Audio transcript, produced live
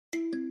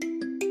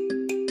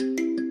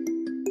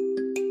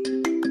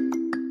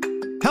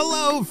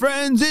Hello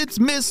friends, it's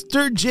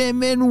Mr.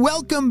 Jim and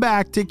welcome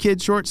back to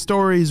Kid Short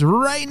Stories.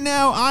 Right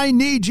now, I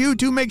need you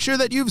to make sure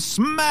that you've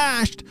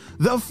smashed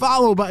the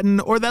follow button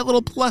or that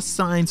little plus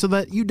sign so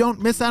that you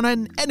don't miss out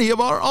on any of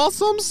our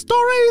awesome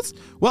stories.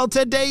 Well,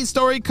 today's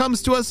story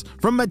comes to us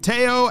from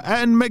Mateo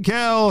and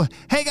Miguel.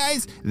 Hey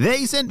guys,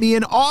 they sent me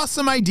an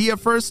awesome idea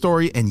for a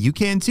story and you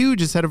can too.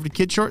 Just head over to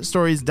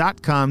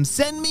kidshortstories.com,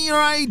 send me your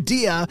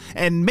idea,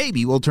 and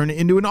maybe we'll turn it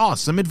into an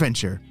awesome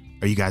adventure.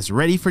 Are you guys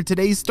ready for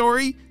today's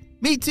story?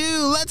 Me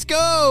too, let's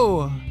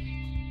go!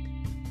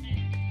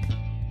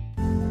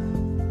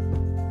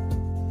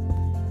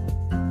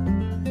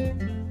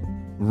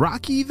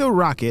 Rocky the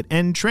Rocket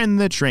and Tren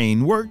the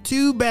Train were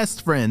two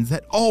best friends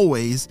that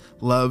always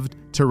loved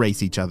to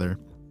race each other.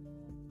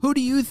 Who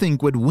do you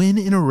think would win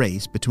in a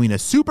race between a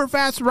super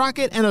fast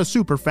rocket and a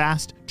super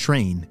fast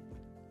train?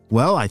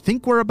 Well, I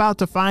think we're about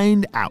to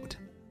find out.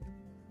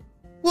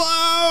 Whoa,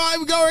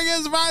 I'm going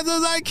as fast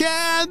as I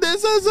can!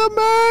 This is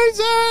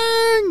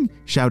amazing!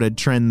 Shouted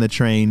Tren the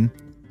Train.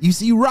 You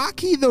see,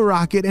 Rocky the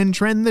Rocket and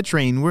Tren the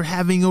Train were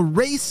having a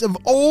race of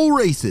all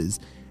races.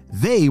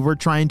 They were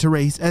trying to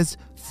race as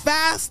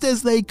fast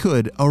as they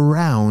could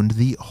around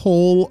the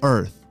whole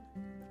Earth.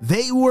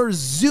 They were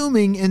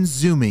zooming and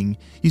zooming.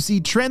 You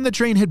see, Tren the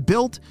Train had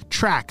built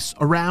tracks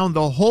around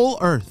the whole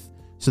Earth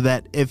so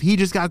that if he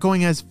just got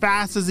going as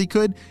fast as he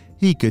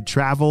could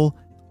travel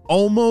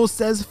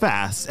almost as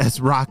fast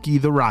as Rocky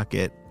the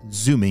Rocket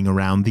zooming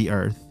around the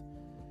Earth.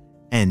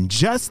 And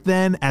just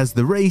then, as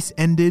the race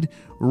ended,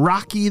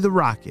 Rocky the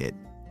Rocket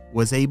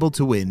was able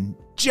to win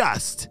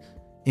just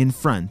in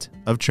front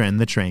of Tren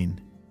the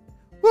Train.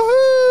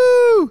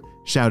 Woohoo!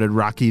 Shouted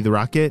Rocky the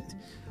Rocket.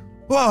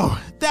 Whoa,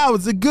 that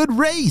was a good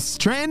race,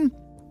 Tren.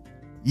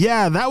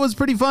 Yeah, that was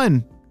pretty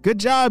fun. Good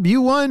job,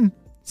 you won,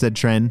 said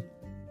Tren.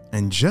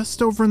 And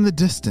just over in the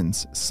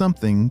distance,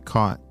 something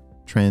caught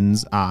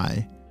Tren's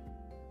eye.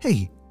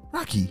 Hey,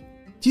 Rocky,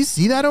 do you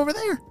see that over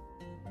there?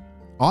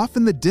 Off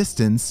in the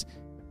distance,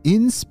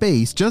 in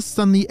space, just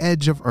on the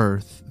edge of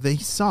Earth, they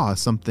saw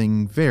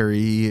something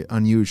very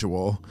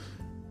unusual.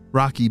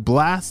 Rocky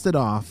blasted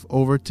off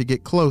over to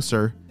get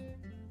closer.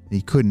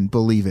 He couldn't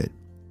believe it.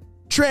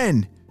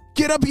 Tren,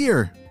 get up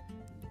here!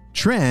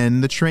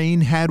 Tren, the train,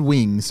 had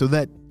wings so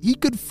that he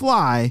could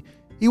fly.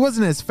 He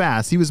wasn't as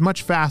fast. He was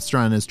much faster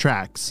on his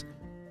tracks.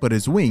 But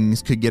his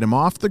wings could get him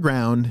off the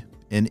ground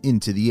and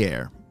into the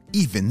air.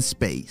 Even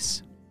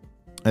space.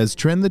 As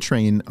Tren the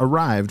Train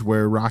arrived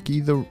where Rocky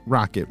the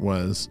Rocket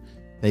was,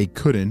 they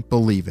couldn't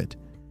believe it.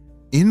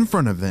 In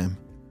front of them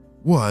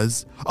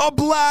was a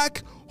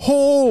black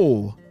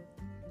hole.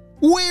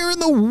 Where in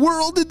the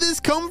world did this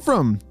come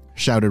from?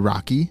 Shouted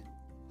Rocky.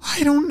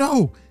 I don't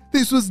know.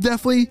 This was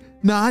definitely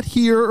not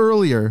here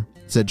earlier,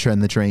 said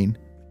Tren the Train.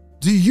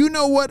 Do you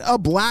know what a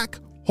black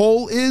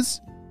hole is?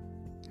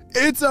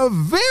 It's a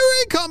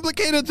very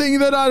complicated thing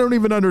that I don't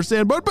even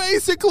understand, but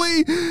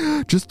basically,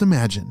 just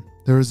imagine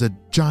there is a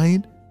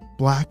giant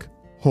black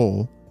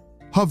hole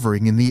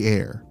hovering in the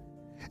air,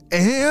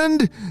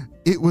 and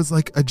it was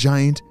like a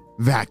giant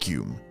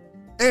vacuum,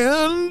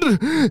 and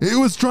it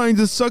was trying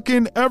to suck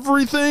in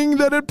everything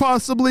that it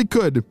possibly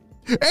could,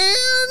 and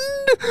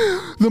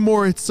the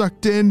more it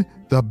sucked in,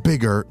 the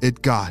bigger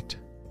it got.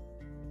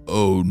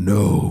 Oh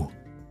no.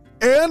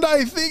 And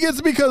I think it's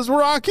because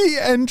Rocky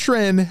and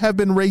Tren have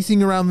been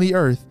racing around the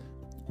Earth.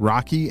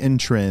 Rocky and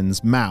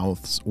Tren's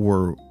mouths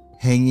were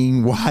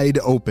hanging wide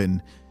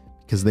open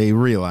because they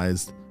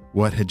realized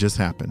what had just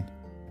happened.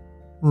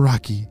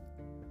 Rocky,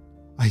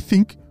 I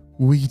think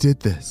we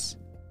did this.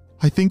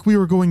 I think we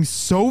were going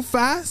so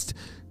fast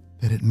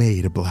that it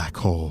made a black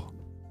hole.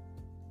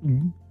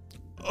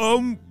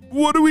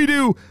 What do we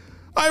do?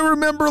 I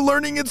remember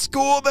learning in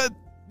school that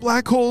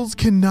black holes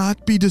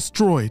cannot be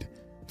destroyed.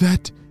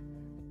 That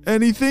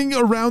anything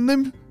around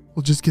them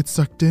will just get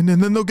sucked in,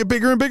 and then they'll get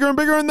bigger and bigger and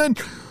bigger, and then,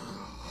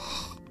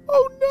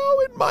 oh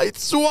no, it might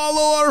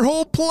swallow our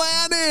whole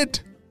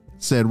planet,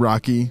 said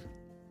Rocky.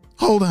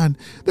 Hold on,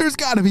 there's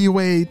gotta be a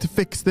way to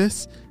fix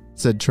this,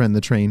 said Tren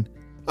the Train.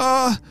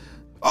 Oh,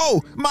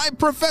 my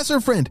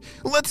professor friend,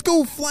 let's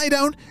go fly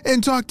down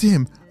and talk to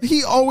him.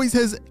 He always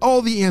has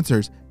all the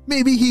answers.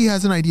 Maybe he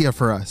has an idea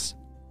for us.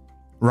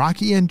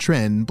 Rocky and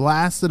Tren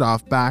blasted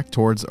off back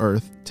towards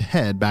Earth to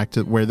head back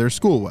to where their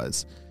school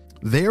was.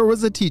 There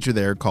was a teacher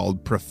there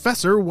called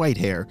Professor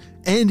Whitehair,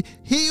 and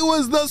he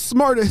was the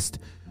smartest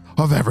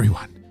of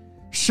everyone.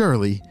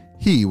 Surely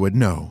he would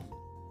know.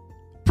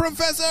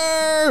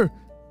 Professor!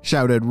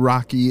 Shouted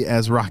Rocky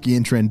as Rocky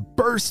and Tren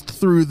burst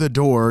through the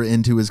door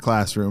into his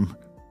classroom.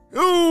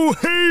 Oh,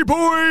 hey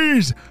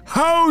boys!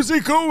 How's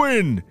it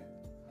going?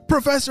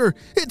 Professor,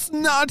 it's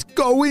not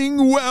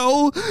going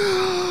well.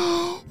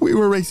 We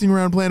were racing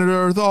around planet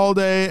Earth all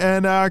day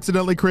and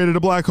accidentally created a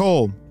black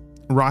hole.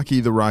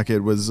 Rocky the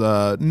Rocket was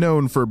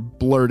known for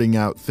blurting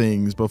out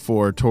things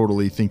before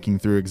totally thinking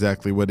through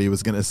exactly what he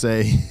was going to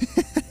say.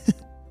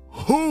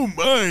 Oh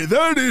my,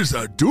 that is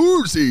a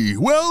doozy.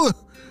 Well,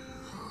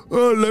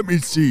 let me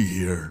see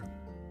here.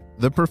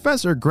 The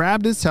professor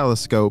grabbed his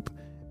telescope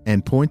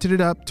and pointed it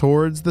up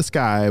towards the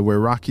sky where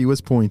Rocky was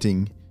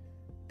pointing.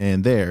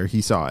 and there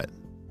he saw it.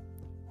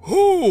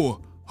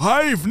 Oh,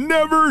 I've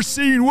never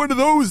seen one of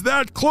those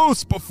that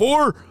close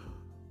before.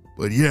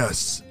 But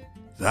yes,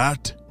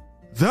 that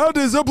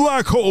is a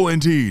black hole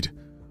indeed.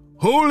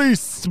 Holy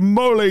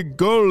smoly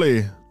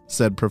goly,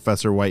 said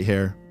Professor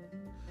Whitehair.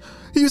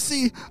 You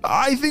see,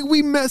 I think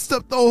we messed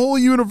up the whole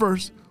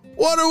universe.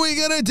 What are we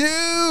gonna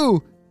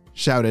do?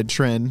 Shouted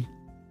Tren.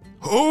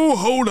 Oh,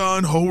 hold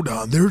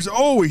on. There's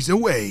always a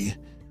way.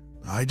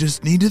 I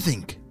just need to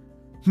think.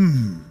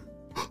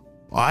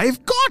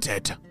 I've got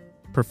it.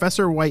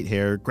 Professor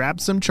Whitehair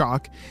grabbed some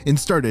chalk and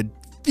started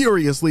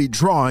furiously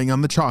drawing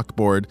on the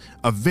chalkboard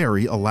a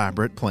very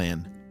elaborate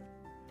plan.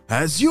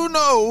 As you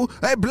know,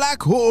 a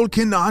black hole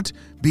cannot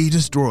be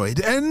destroyed,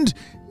 and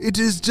it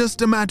is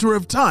just a matter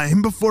of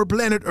time before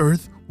planet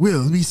Earth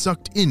will be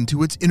sucked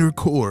into its inner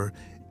core,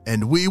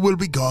 and we will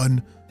be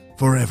gone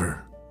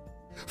forever.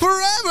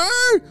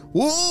 Forever?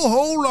 Whoa,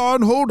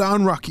 hold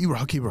on, Rocky.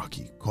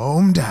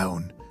 Calm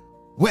down.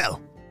 Well,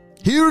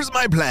 here's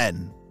my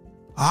plan.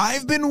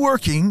 I've been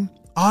working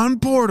on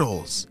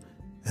portals,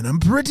 and I'm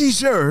pretty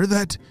sure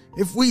that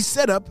if we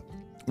set up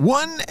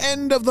one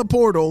end of the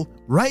portal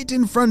right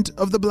in front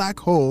of the black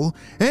hole,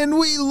 and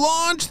we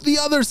launch the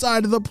other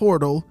side of the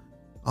portal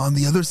on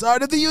the other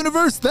side of the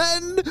universe,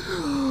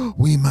 then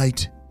we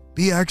might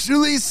be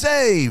actually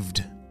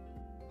saved.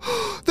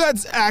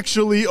 That's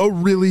actually a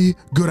really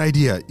good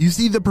idea. You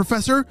see, the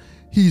professor,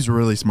 he's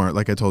really smart,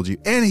 like I told you,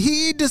 and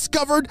he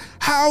discovered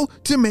how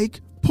to make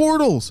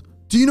portals.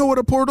 Do you know what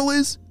a portal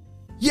is?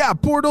 Yeah,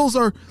 portals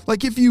are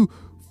like if you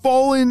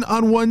fall in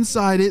on one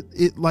side,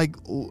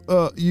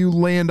 you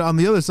land on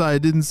the other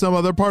side in some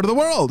other part of the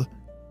world.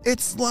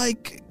 It's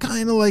like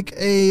kind of like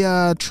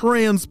a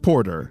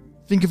transporter.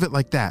 Think of it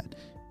like that.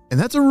 And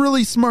that's a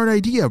really smart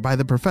idea by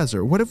the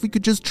professor. What if we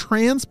could just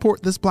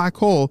transport this black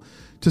hole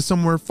to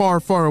somewhere far,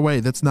 far away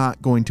that's not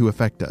going to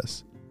affect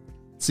us?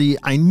 See,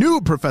 I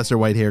knew Professor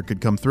Whitehair could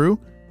come through.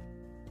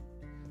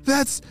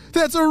 That's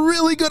a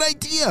really good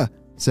idea,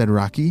 said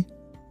Rocky.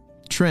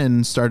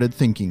 Tren started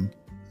thinking.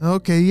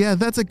 Okay, yeah,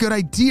 that's a good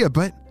idea,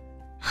 but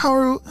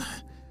how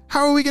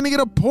are we going to get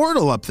a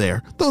portal up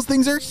there? Those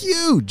things are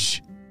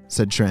huge,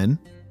 said Tren.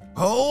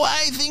 Oh,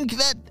 I think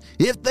that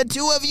if the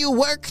two of you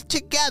work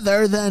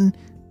together, then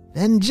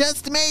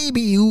just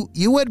maybe you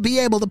would be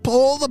able to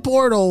pull the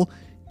portal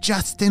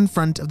just in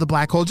front of the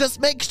black hole.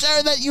 Just make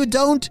sure that you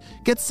don't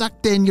get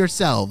sucked in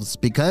yourselves,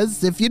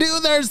 because if you do,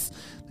 there's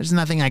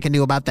nothing I can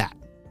do about that,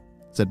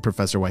 said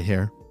Professor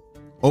Whitehair.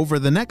 Over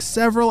the next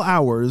several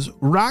hours,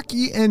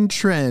 Rocky and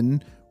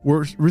Tren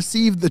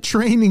received the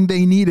training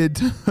they needed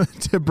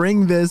to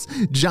bring this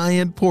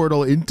giant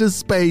portal into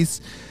space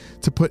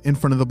to put in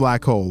front of the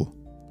black hole.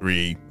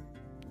 3,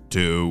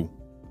 2,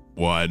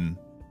 1.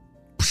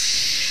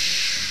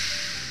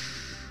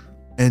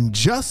 And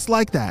just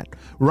like that,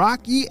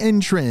 Rocky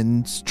and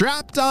Tren,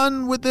 strapped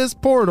on with this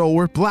portal,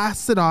 were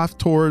blasted off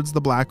towards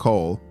the black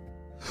hole.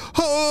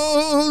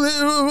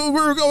 Oh,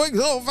 we're going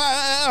so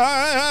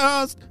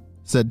fast,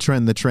 said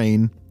Tren the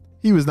train.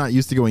 He was not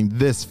used to going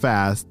this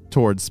fast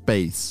towards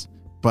space,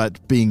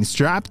 but being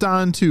strapped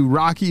on to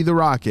Rocky the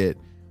rocket,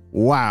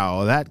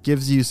 wow, that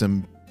gives you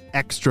some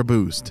extra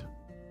boost.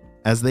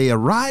 As they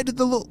arrived at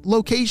the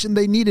location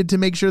they needed to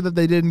make sure that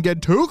they didn't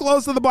get too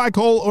close to the black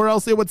hole or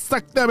else it would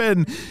suck them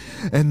in,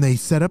 and they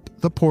set up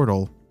the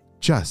portal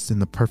just in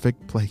the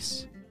perfect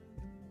place.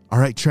 All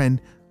right, Tren,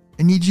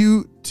 I need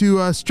you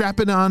to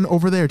strap it on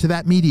over there to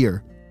that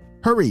meteor.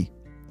 Hurry.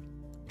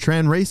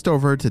 Tren raced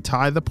over to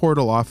tie the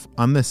portal off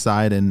on this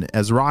side, and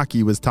as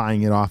Rocky was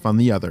tying it off on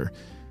the other.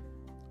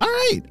 All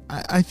right,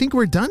 I think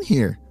we're done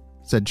here,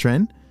 said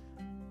Tren.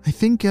 I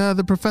think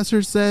the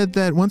professor said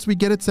that once we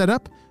get it set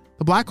up,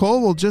 the black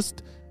hole will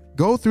just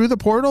go through the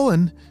portal,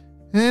 and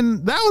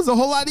that was a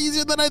whole lot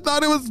easier than I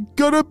thought it was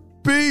gonna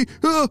be.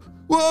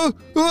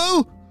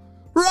 Whoa,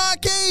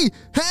 Rocky,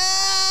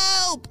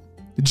 help!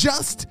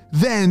 Just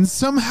then,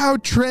 somehow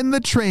Tren the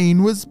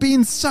train was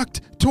being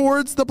sucked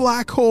towards the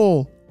black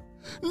hole.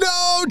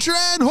 No,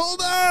 Tren,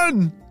 hold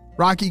on!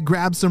 Rocky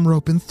grabbed some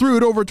rope and threw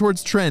it over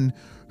towards Tren,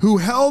 who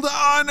held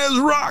on as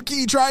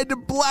Rocky tried to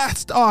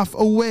blast off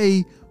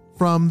away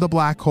from the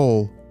black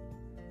hole.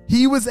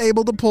 He was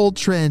able to pull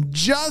Tren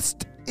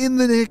just in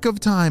the nick of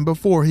time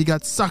before he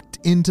got sucked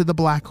into the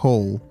black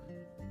hole.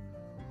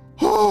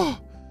 Oh,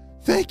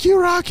 thank you,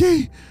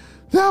 Rocky.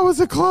 That was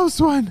a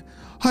close one.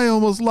 I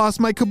almost lost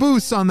my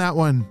caboose on that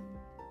one.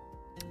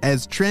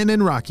 As Tren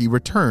and Rocky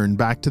returned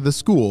back to the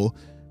school,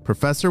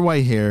 Professor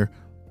Whitehair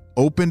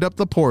opened up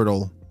the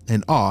portal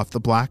and off the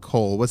black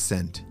hole was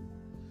sent.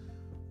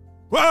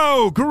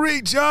 Wow,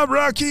 great job,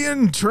 Rocky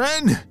and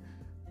Tren.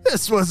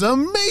 This was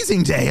an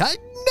amazing day. I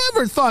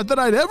never thought that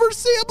I'd ever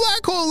see a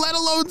black hole, let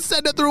alone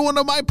send it through one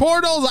of my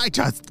portals. I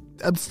just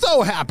am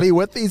so happy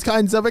with these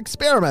kinds of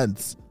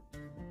experiments.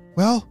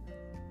 Well,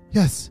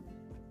 yes,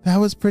 that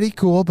was pretty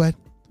cool, but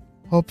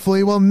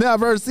hopefully we'll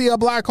never see a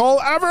black hole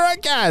ever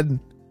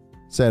again,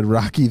 said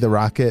Rocky the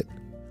rocket.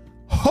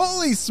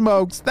 Holy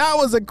smokes, that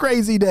was a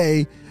crazy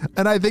day.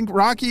 And I think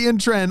Rocky and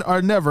Tren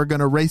are never going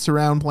to race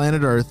around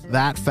planet Earth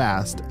that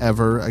fast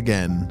ever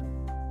again.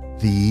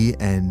 The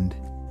end.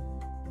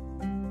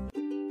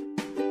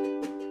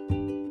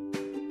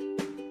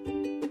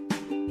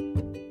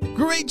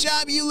 Great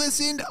job, you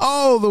listened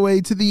all the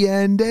way to the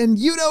end, and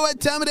you know what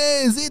time it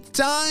is. It's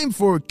time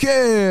for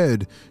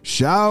Kid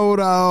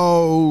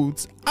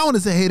Shoutouts. I want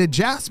to say hey to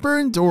Jasper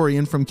and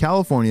Dorian from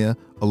California,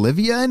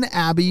 Olivia and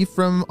Abby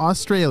from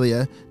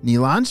Australia,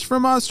 Nilansh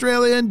from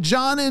Australia, and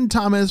John and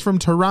Thomas from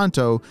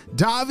Toronto,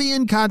 Davi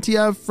and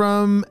Katya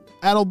from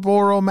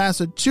Attleboro,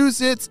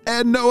 Massachusetts,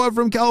 and Noah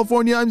from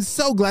California. I'm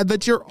so glad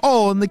that you're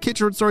all in the Kid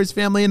Short Stories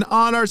family and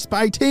on our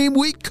spy team.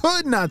 We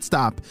could not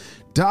stop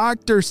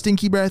Dr.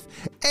 Stinky Breath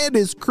and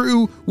his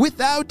crew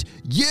without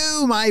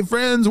you, my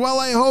friends. Well,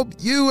 I hope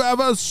you have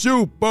a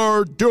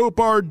super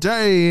duper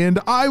day, and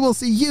I will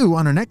see you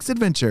on our next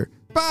adventure.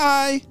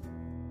 Bye!